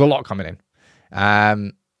 There's a lot coming in.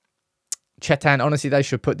 Chetan, honestly, they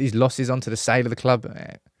should put these losses onto the sale of the club.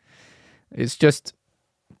 It's just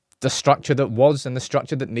the structure that was and the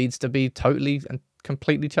structure that needs to be totally and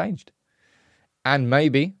completely changed. And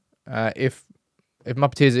maybe, if my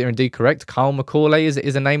puppeteers are indeed correct, Carl McCauley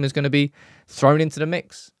is a name that's going to be thrown into the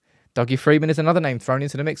mix. Dougie Freeman is another name thrown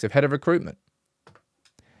into the mix of head of recruitment.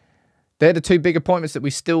 They're the two big appointments that we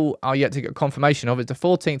still are yet to get confirmation of. It's the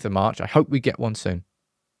 14th of March. I hope we get one soon.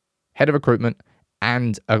 Head of recruitment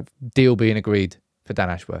and a deal being agreed for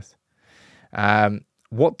Dan Ashworth.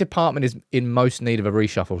 What department is in most need of a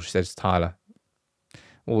reshuffle, says Tyler?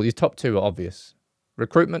 Well, your top two are obvious.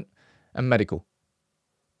 Recruitment and medical.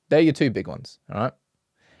 They're your two big ones, all right?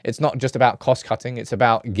 It's not just about cost cutting. It's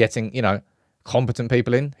about getting, competent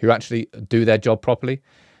people in who actually do their job properly.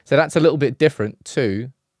 So that's a little bit different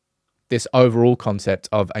to this overall concept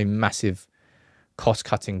of a massive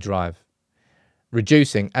cost-cutting drive.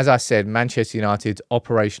 Reducing, as I said, Manchester United's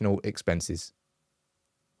operational expenses,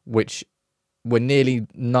 which were nearly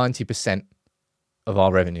 90% of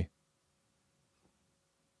our revenue.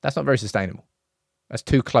 That's not very sustainable. That's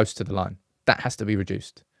too close to the line. That has to be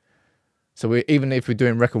reduced. So even if we're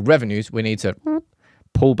doing record revenues, we need to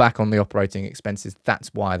pull back on the operating expenses. That's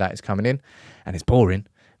why that is coming in. And it's boring.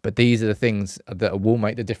 But these are the things that will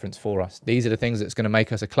make the difference for us. These are the things that's going to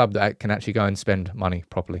make us a club that can actually go and spend money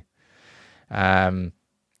properly. Do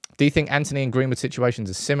you think Anthony and Greenwood situations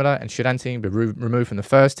are similar? And should Anthony be removed from the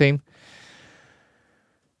first team?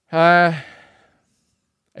 If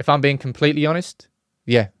I'm being completely honest,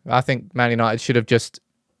 yeah. I think Man United should have just...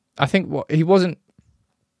 I think he wasn't...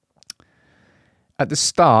 At the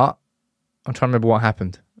start, I'm trying to remember what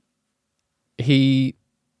happened. I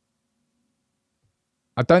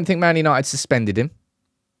don't think Man United suspended him.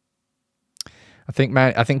 I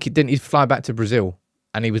think he didn't fly back to Brazil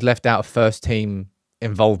and he was left out of first team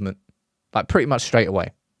involvement, like pretty much straight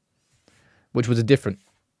away, which was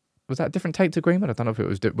was that a different take to Greenwood? I don't know if it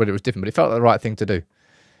was whether it was different, but it felt like the right thing to do.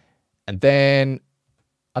 And then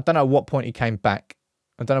I don't know at what point he came back.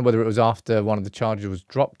 I don't know whether it was after one of the charges was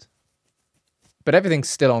dropped, but everything's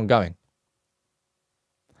still ongoing.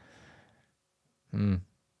 I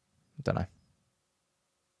don't know.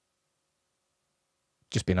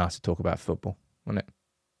 Just be nice to talk about football, wouldn't it?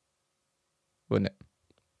 Wouldn't it?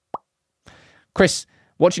 Chris,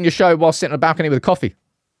 watching your show while sitting on a balcony with a coffee.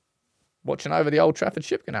 Watching over the Old Trafford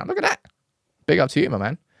Ship Canal. Look at that. Big up to you, my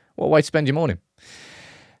man. What a way to spend your morning.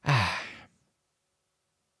 That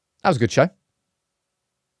was a good show.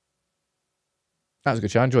 That was a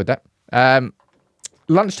good show. I enjoyed that.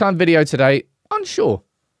 Lunchtime video today. Unsure,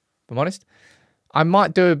 if I'm honest. I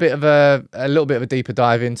might do a little bit of a deeper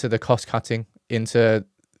dive into the cost cutting, into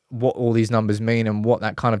what all these numbers mean and what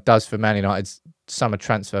that kind of does for Man United's summer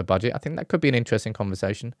transfer budget. I think that could be an interesting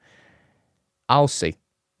conversation. I'll see.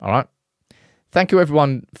 All right. Thank you,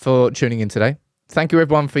 everyone, for tuning in today. Thank you,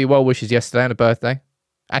 everyone, for your well wishes yesterday on a birthday.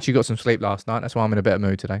 Actually got some sleep last night. That's why I'm in a better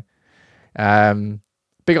mood today.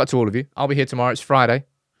 Big up to all of you. I'll be here tomorrow. It's Friday.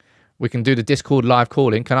 We can do the Discord live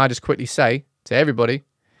calling. Can I just quickly say to everybody,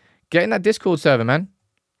 get in that Discord server, man.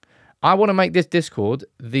 I want to make this Discord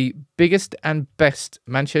the biggest and best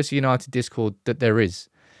Manchester United Discord that there is.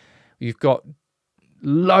 You've got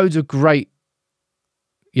loads of great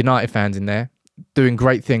United fans in there doing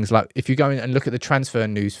great things. Like if you go in and look at the transfer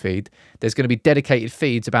news feed, there's going to be dedicated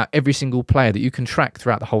feeds about every single player that you can track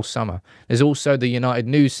throughout the whole summer. There's also the United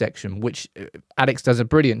news section, which Alex does a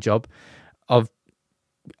brilliant job of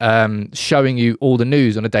showing you all the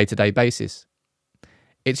news on a day-to-day basis.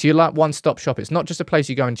 It's your like one-stop shop. It's not just a place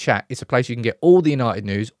you go and chat. It's a place you can get all the United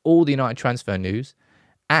news, all the United transfer news,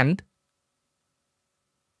 and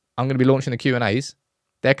I'm going to be launching the Q&As.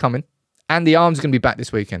 They're coming. And the arm's going to be back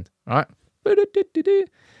this weekend. All right?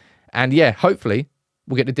 And yeah, hopefully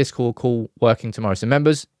we'll get the Discord call working tomorrow. So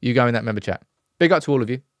members, you go in that member chat. Big up to all of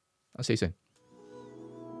you. I'll see you soon.